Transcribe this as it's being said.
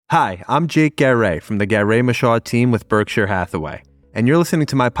Hi, I'm Jake Garay from the Garay Mashaw team with Berkshire Hathaway, and you're listening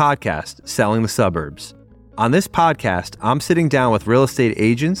to my podcast, Selling the Suburbs. On this podcast, I'm sitting down with real estate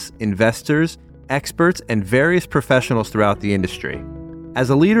agents, investors, experts, and various professionals throughout the industry. As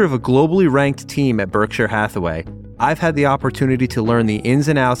a leader of a globally ranked team at Berkshire Hathaway, I've had the opportunity to learn the ins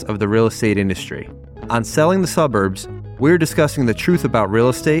and outs of the real estate industry. On Selling the Suburbs, we're discussing the truth about real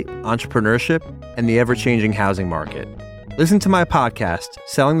estate, entrepreneurship, and the ever-changing housing market. Listen to my podcast,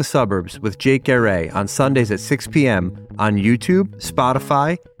 Selling the Suburbs with Jake Garay, on Sundays at 6 p.m. on YouTube,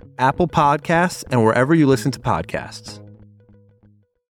 Spotify, Apple Podcasts, and wherever you listen to podcasts.